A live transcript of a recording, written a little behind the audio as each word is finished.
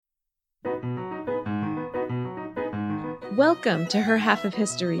Welcome to Her Half of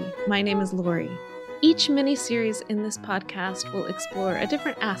History. My name is Lori. Each mini-series in this podcast will explore a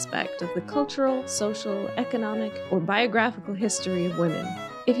different aspect of the cultural, social, economic, or biographical history of women.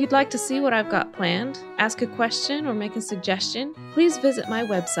 If you'd like to see what I've got planned, ask a question, or make a suggestion, please visit my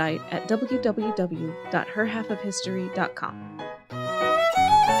website at www.herhalfofhistory.com.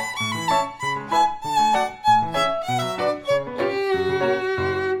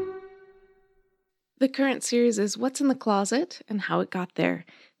 The current series is What's in the Closet and How It Got There.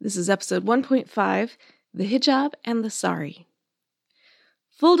 This is episode 1.5, The Hijab and the Sari.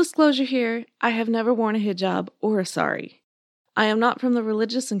 Full disclosure here, I have never worn a hijab or a sari. I am not from the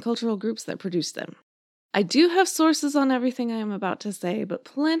religious and cultural groups that produce them. I do have sources on everything I am about to say, but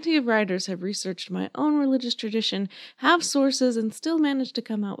plenty of writers have researched my own religious tradition, have sources, and still manage to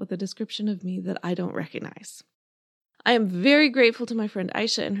come out with a description of me that I don't recognize. I am very grateful to my friend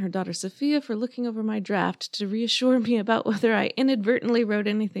Aisha and her daughter Sophia for looking over my draft to reassure me about whether I inadvertently wrote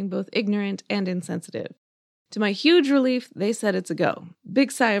anything both ignorant and insensitive. To my huge relief, they said it's a go.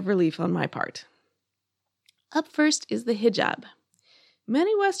 Big sigh of relief on my part. Up first is the hijab.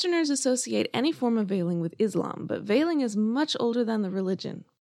 Many Westerners associate any form of veiling with Islam, but veiling is much older than the religion.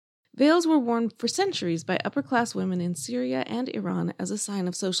 Veils were worn for centuries by upper-class women in Syria and Iran as a sign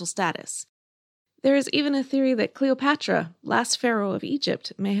of social status. There is even a theory that Cleopatra, last pharaoh of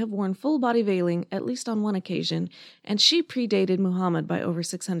Egypt, may have worn full-body veiling at least on one occasion, and she predated Muhammad by over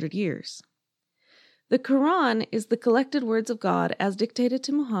 600 years. The Quran is the collected words of God as dictated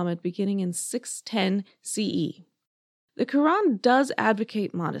to Muhammad beginning in 610 CE. The Quran does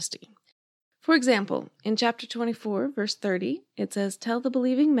advocate modesty. For example, in chapter 24, verse 30, it says, "Tell the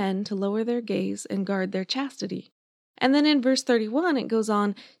believing men to lower their gaze and guard their chastity." And then in verse 31, it goes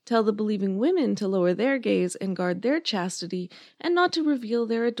on, "Tell the believing women to lower their gaze and guard their chastity, and not to reveal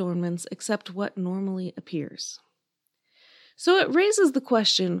their adornments except what normally appears." So it raises the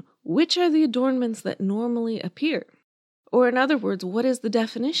question, which are the adornments that normally appear? Or in other words, what is the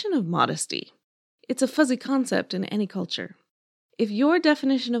definition of modesty? It's a fuzzy concept in any culture. If your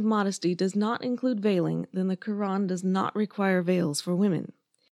definition of modesty does not include veiling, then the Quran does not require veils for women.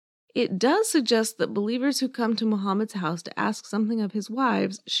 It does suggest that believers who come to Muhammad's house to ask something of his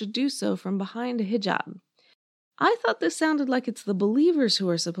wives should do so from behind a hijab. I thought this sounded like it's the believers who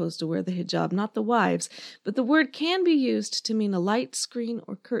are supposed to wear the hijab, not the wives, but the word can be used to mean a light, screen,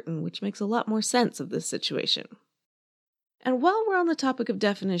 or curtain, which makes a lot more sense of this situation. And while we're on the topic of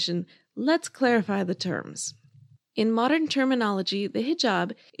definition, let's clarify the terms. In modern terminology, the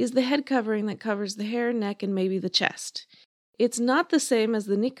hijab is the head covering that covers the hair, neck, and maybe the chest. It's not the same as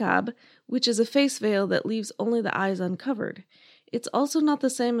the niqab, which is a face veil that leaves only the eyes uncovered. It's also not the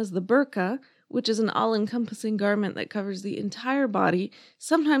same as the burqa, which is an all-encompassing garment that covers the entire body,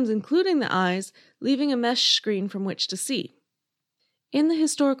 sometimes including the eyes, leaving a mesh screen from which to see. In the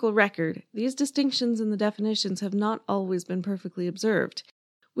historical record, these distinctions in the definitions have not always been perfectly observed,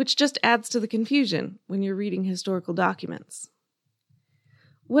 which just adds to the confusion when you're reading historical documents.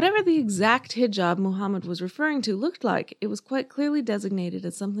 Whatever the exact hijab Muhammad was referring to looked like, it was quite clearly designated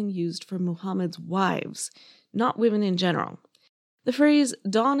as something used for Muhammad's wives, not women in general. The phrase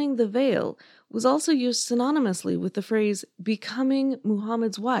donning the veil was also used synonymously with the phrase becoming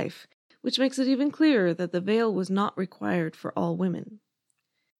Muhammad's wife, which makes it even clearer that the veil was not required for all women.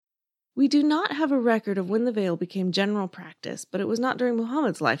 We do not have a record of when the veil became general practice, but it was not during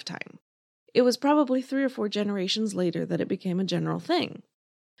Muhammad's lifetime. It was probably 3 or 4 generations later that it became a general thing.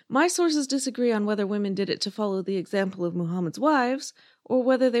 My sources disagree on whether women did it to follow the example of Muhammad's wives, or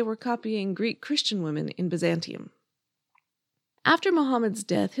whether they were copying Greek Christian women in Byzantium. After Muhammad's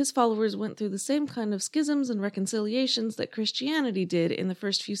death, his followers went through the same kind of schisms and reconciliations that Christianity did in the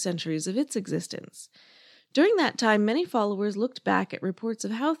first few centuries of its existence. During that time, many followers looked back at reports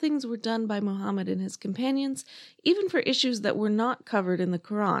of how things were done by Muhammad and his companions, even for issues that were not covered in the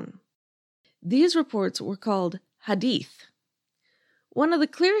Quran. These reports were called hadith. One of the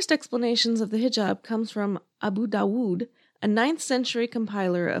clearest explanations of the hijab comes from Abu Dawood, a 9th century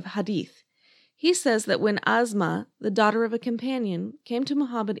compiler of hadith. He says that when Asma, the daughter of a companion, came to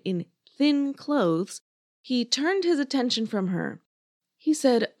Muhammad in thin clothes, he turned his attention from her. He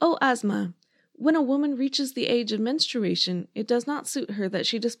said, "O Asma, when a woman reaches the age of menstruation, it does not suit her that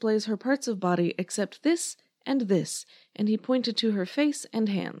she displays her parts of body except this, and he pointed to her face and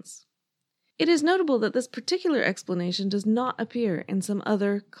hands." It is notable that this particular explanation does not appear in some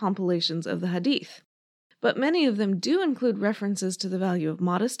other compilations of the Hadith, but many of them do include references to the value of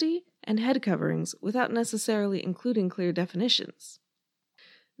modesty and head coverings without necessarily including clear definitions.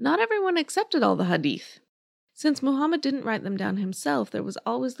 Not everyone accepted all the Hadith. Since Muhammad didn't write them down himself, there was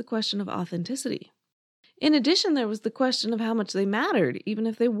always the question of authenticity. In addition, there was the question of how much they mattered, even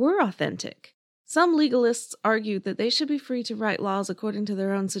if they were authentic. Some legalists argued that they should be free to write laws according to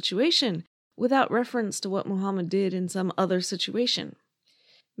their own situation, without reference to what Muhammad did in some other situation.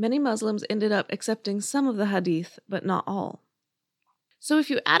 Many Muslims ended up accepting some of the hadith, but not all. So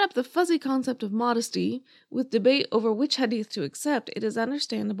if you add up the fuzzy concept of modesty with debate over which hadith to accept, it is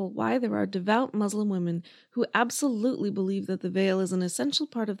understandable why there are devout Muslim women who absolutely believe that the veil is an essential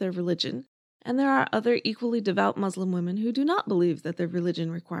part of their religion, and there are other equally devout Muslim women who do not believe that their religion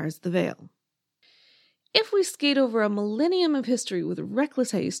requires the veil. If we skate over a millennium of history with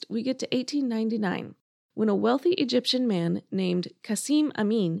reckless haste, we get to 1899, when a wealthy Egyptian man named Qasim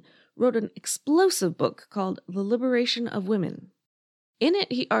Amin wrote an explosive book called The Liberation of Women. In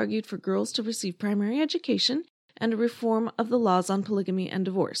it, he argued for girls to receive primary education and a reform of the laws on polygamy and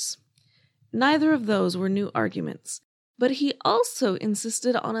divorce. Neither of those were new arguments, but he also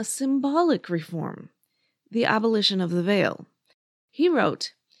insisted on a symbolic reform, the abolition of the veil. He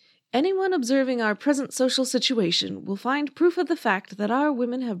wrote, "Anyone observing our present social situation will find proof of the fact that our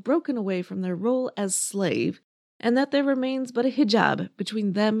women have broken away from their role as slave, and that there remains but a hijab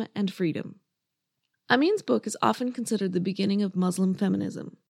between them and freedom." Amin's book is often considered the beginning of Muslim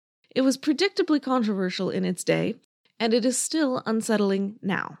feminism. It was predictably controversial in its day, and it is still unsettling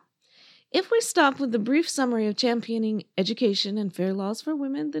now. If we stop with the brief summary of championing education and fair laws for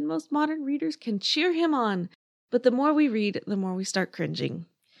women, then most modern readers can cheer him on, but the more we read, the more we start cringing.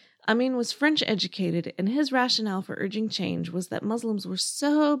 Amin was French educated, and his rationale for urging change was that Muslims were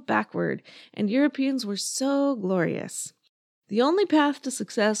so backward and Europeans were so glorious. The only path to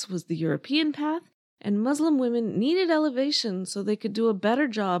success was the European path, and Muslim women needed elevation so they could do a better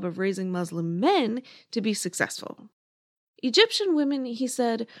job of raising Muslim men to be successful. Egyptian women, he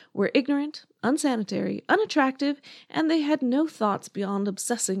said, were ignorant, unsanitary, unattractive, and they had no thoughts beyond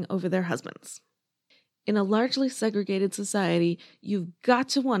obsessing over their husbands. In a largely segregated society, you've got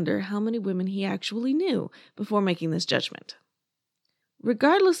to wonder how many women he actually knew before making this judgment.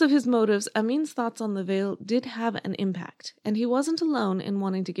 Regardless of his motives, Amin's thoughts on the veil did have an impact, and he wasn't alone in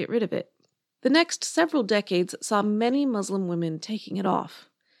wanting to get rid of it. The next several decades saw many Muslim women taking it off.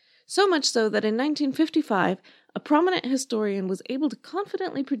 So much so that in 1955, a prominent historian was able to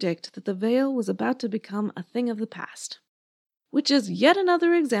confidently predict that the veil was about to become a thing of the past. Which is yet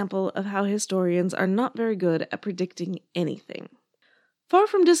another example of how historians are not very good at predicting anything. Far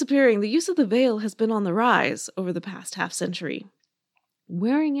from disappearing, the use of the veil has been on the rise over the past half-century.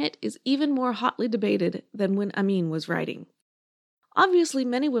 Wearing it is even more hotly debated than when Amin was writing. Obviously,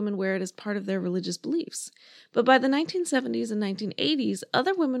 many women wear it as part of their religious beliefs, but by the 1970s and 1980s,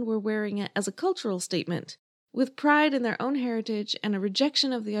 other women were wearing it as a cultural statement, with pride in their own heritage and a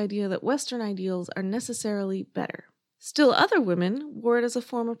rejection of the idea that Western ideals are necessarily better. Still other women wore it as a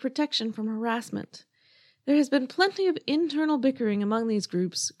form of protection from harassment. There has been plenty of internal bickering among these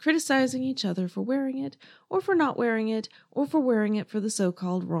groups, criticizing each other for wearing it, or for not wearing it, or for wearing it for the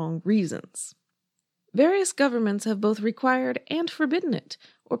so-called wrong reasons. Various governments have both required and forbidden it,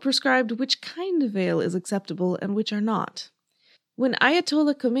 or prescribed which kind of veil is acceptable and which are not. When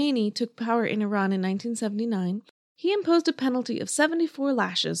Ayatollah Khomeini took power in Iran in 1979, he imposed a penalty of 74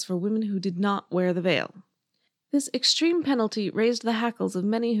 lashes for women who did not wear the veil. This extreme penalty raised the hackles of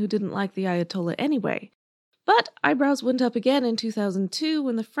many who didn't like the Ayatollah anyway, but eyebrows went up again in 2002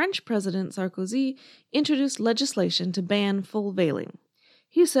 when the French President Sarkozy introduced legislation to ban full veiling.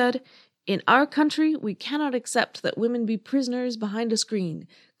 He said, "In our country, we cannot accept that women be prisoners behind a screen,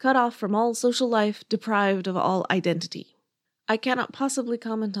 cut off from all social life, deprived of all identity." I cannot possibly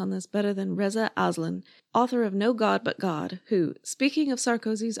comment on this better than Reza Aslan, author of No God But God, who, speaking of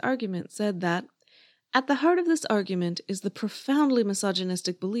Sarkozy's argument, said that, "At the heart of this argument is the profoundly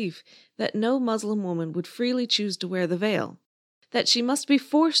misogynistic belief that no Muslim woman would freely choose to wear the veil, that she must be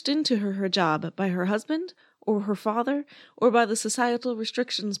forced into her hijab by her husband, or her father, or by the societal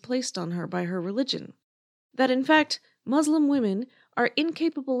restrictions placed on her by her religion. That, in fact, Muslim women are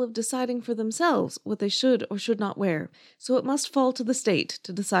incapable of deciding for themselves what they should or should not wear, so it must fall to the state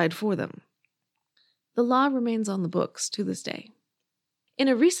to decide for them." The law remains on the books to this day. In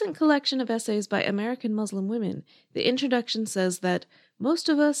a recent collection of essays by American Muslim women, the introduction says that most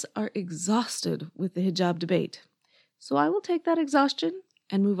of us are exhausted with the hijab debate. So I will take that exhaustion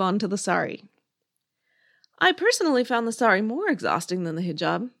and move on to the sari. I personally found the sari more exhausting than the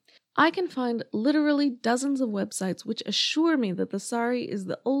hijab. I can find literally dozens of websites which assure me that the sari is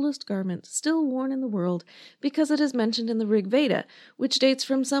the oldest garment still worn in the world because it is mentioned in the Rig Veda, which dates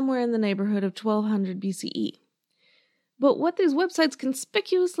from somewhere in the neighborhood of 1200 BCE. But what these websites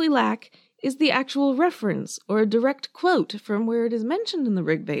conspicuously lack is the actual reference or a direct quote from where it is mentioned in the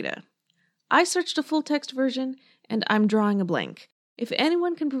Rig Veda. I searched a full-text version, and I'm drawing a blank. If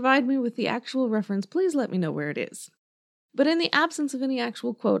anyone can provide me with the actual reference, please let me know where it is. But in the absence of any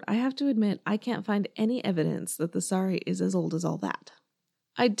actual quote, I have to admit I can't find any evidence that the sari is as old as all that.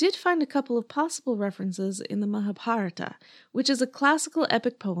 I did find a couple of possible references in the Mahabharata, which is a classical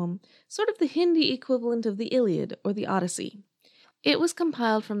epic poem, sort of the Hindi equivalent of the Iliad or the Odyssey. It was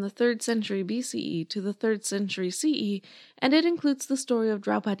compiled from the 3rd century BCE to the 3rd century CE, and it includes the story of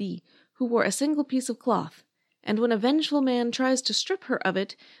Draupadi, who wore a single piece of cloth, and when a vengeful man tries to strip her of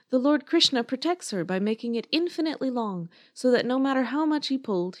it, the Lord Krishna protects her by making it infinitely long, so that no matter how much he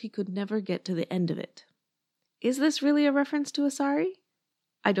pulled, he could never get to the end of it. Is this really a reference to a sari?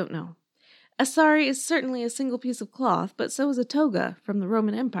 I don't know. A sari is certainly a single piece of cloth, but so is a toga from the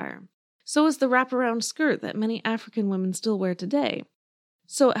Roman Empire. So is the wraparound skirt that many African women still wear today.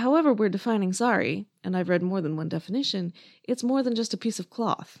 So however we're defining sari, and I've read more than one definition, it's more than just a piece of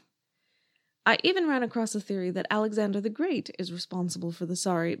cloth. I even ran across a theory that Alexander the Great is responsible for the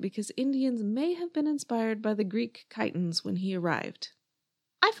sari because Indians may have been inspired by the Greek chitons when he arrived.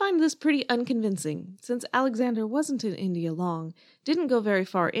 I find this pretty unconvincing, since Alexander wasn't in India long, didn't go very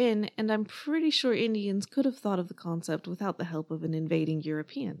far in, and I'm pretty sure Indians could have thought of the concept without the help of an invading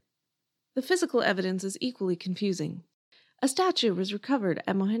European. The physical evidence is equally confusing. A statue was recovered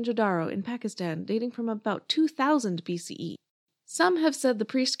at Mohenjo-daro in Pakistan dating from about 2000 BCE. Some have said the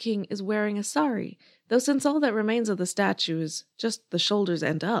priest king is wearing a sari, though since all that remains of the statue is just the shoulders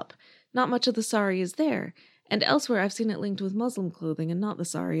and up, not much of the sari is there, and elsewhere I've seen it linked with Muslim clothing and not the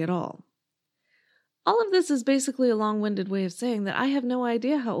sari at all. All of this is basically a long-winded way of saying that I have no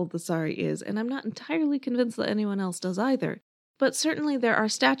idea how old the sari is, and I'm not entirely convinced that anyone else does either, but certainly there are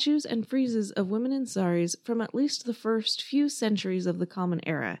statues and friezes of women in saris from at least the first few centuries of the Common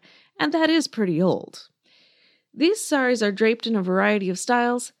Era, and that is pretty old. These saris are draped in a variety of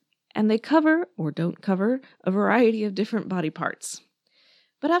styles, and they cover, or don't cover, a variety of different body parts.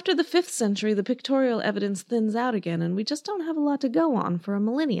 But after the 5th century, the pictorial evidence thins out again, and we just don't have a lot to go on for a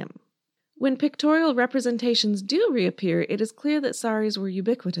millennium. When pictorial representations do reappear, it is clear that saris were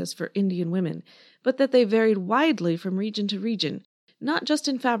ubiquitous for Indian women, but that they varied widely from region to region, not just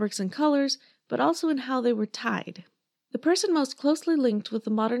in fabrics and colors, but also in how they were tied. The person most closely linked with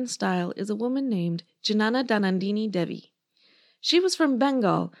the modern style is a woman named Jnana Dhanandini Devi. She was from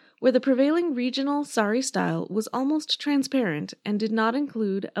Bengal, where the prevailing regional sari style was almost transparent and did not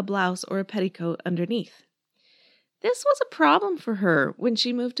include a blouse or a petticoat underneath. This was a problem for her when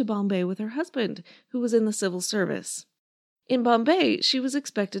she moved to Bombay with her husband, who was in the civil service. In Bombay, she was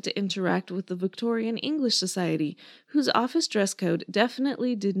expected to interact with the Victorian English Society, whose office dress code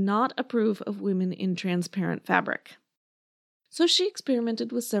definitely did not approve of women in transparent fabric. So she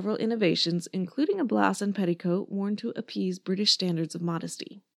experimented with several innovations, including a blouse and petticoat worn to appease British standards of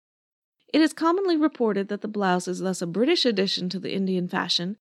modesty. It is commonly reported that the blouse is thus a British addition to the Indian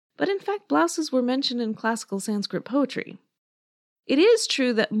fashion, but in fact blouses were mentioned in classical Sanskrit poetry. It is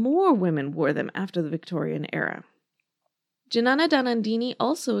true that more women wore them after the Victorian era. Jnana Dhanandini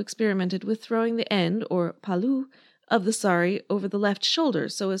also experimented with throwing the end, or palu, of the sari over the left shoulder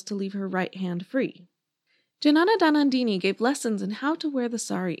so as to leave her right hand free. Jnana Dhanandini gave lessons in how to wear the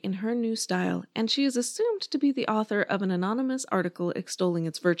sari in her new style, and she is assumed to be the author of an anonymous article extolling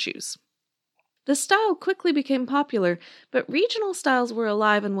its virtues. The style quickly became popular, but regional styles were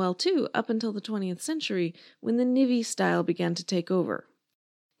alive and well too up until the 20th century, when the Nivi style began to take over.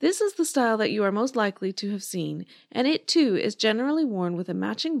 This is the style that you are most likely to have seen, and it too is generally worn with a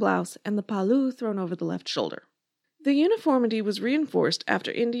matching blouse and the palu thrown over the left shoulder. The uniformity was reinforced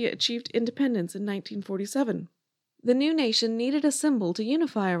after India achieved independence in 1947. The new nation needed a symbol to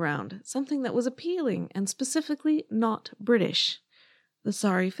unify around, something that was appealing and specifically not British. The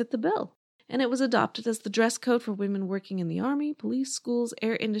sari fit the bill, and it was adopted as the dress code for women working in the army, police, schools,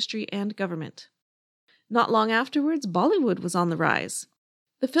 air industry, and government. Not long afterwards, Bollywood was on the rise.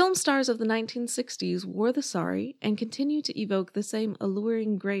 The film stars of the 1960s wore the sari and continue to evoke the same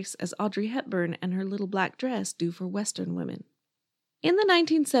alluring grace as Audrey Hepburn and her little black dress do for Western women. In the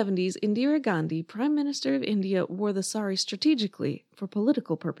 1970s, Indira Gandhi, Prime Minister of India, wore the sari strategically for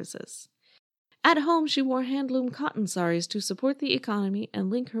political purposes. At home, she wore handloom cotton saris to support the economy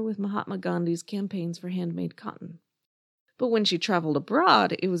and link her with Mahatma Gandhi's campaigns for handmade cotton. But when she traveled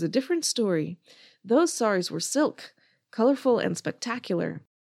abroad, it was a different story. Those saris were silk, colorful and spectacular.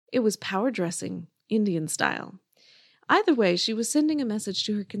 It was power dressing, Indian style. Either way, she was sending a message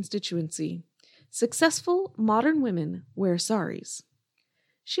to her constituency. Successful, modern women wear saris.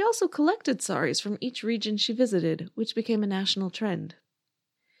 She also collected saris from each region she visited, which became a national trend.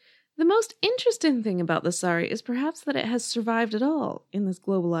 The most interesting thing about the sari is perhaps that it has survived at all in this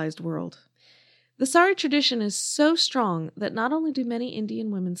globalized world. The sari tradition is so strong that not only do many Indian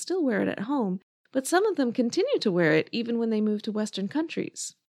women still wear it at home, but some of them continue to wear it even when they move to Western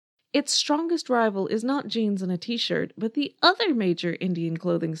countries. Its strongest rival is not jeans and a t-shirt, but the other major Indian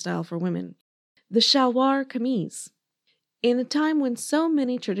clothing style for women, the shalwar kameez. In a time when so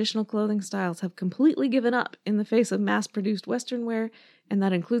many traditional clothing styles have completely given up in the face of mass-produced Western wear, and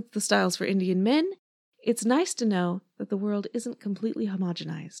that includes the styles for Indian men, it's nice to know that the world isn't completely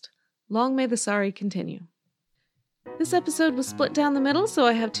homogenized. Long may the sari continue. This episode was split down the middle, so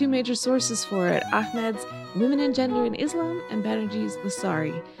I have two major sources for it, Ahmed's Women and Gender in Islam and Banerjee's The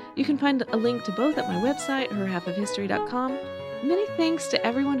Sari. You can find a link to both at my website, herhalfofhistory.com. Many thanks to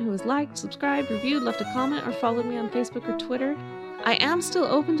everyone who has liked, subscribed, reviewed, left a comment, or followed me on Facebook or Twitter. I am still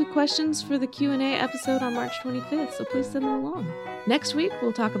open to questions for the Q&A episode on March 25th, so please send them along. Next week,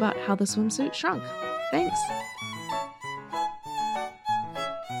 we'll talk about how the swimsuit shrunk. Thanks.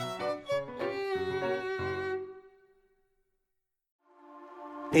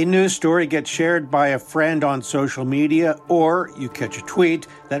 A news story gets shared by a friend on social media, or you catch a tweet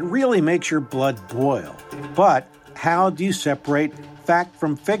that really makes your blood boil. But how do you separate fact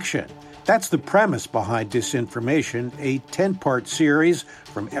from fiction? That's the premise behind Disinformation, a 10-part series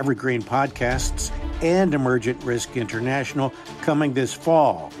from Evergreen Podcasts and Emergent Risk International coming this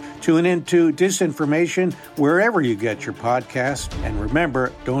fall. Tune into Disinformation wherever you get your podcasts, and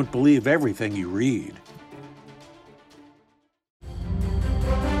remember, don't believe everything you read.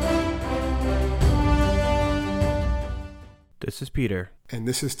 This is Peter. And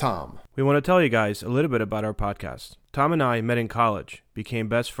this is Tom. We want to tell you guys a little bit about our podcast. Tom and I met in college, became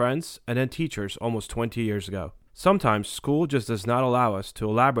best friends, and then teachers almost 20 years ago. Sometimes school just does not allow us to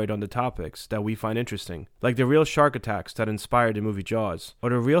elaborate on the topics that we find interesting, like the real shark attacks that inspired the movie Jaws, or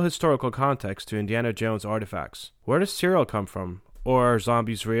the real historical context to Indiana Jones artifacts. Where does cereal come from? Or are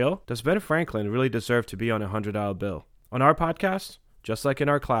zombies real? Does Ben Franklin really deserve to be on a $100 bill? On our podcast, just like in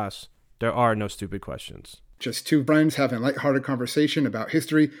our class, there are no stupid questions. Just two friends having a lighthearted conversation about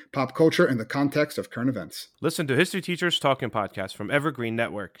history, pop culture, and the context of current events. Listen to History Teachers Talking Podcast from Evergreen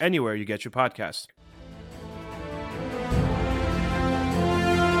Network, anywhere you get your podcasts.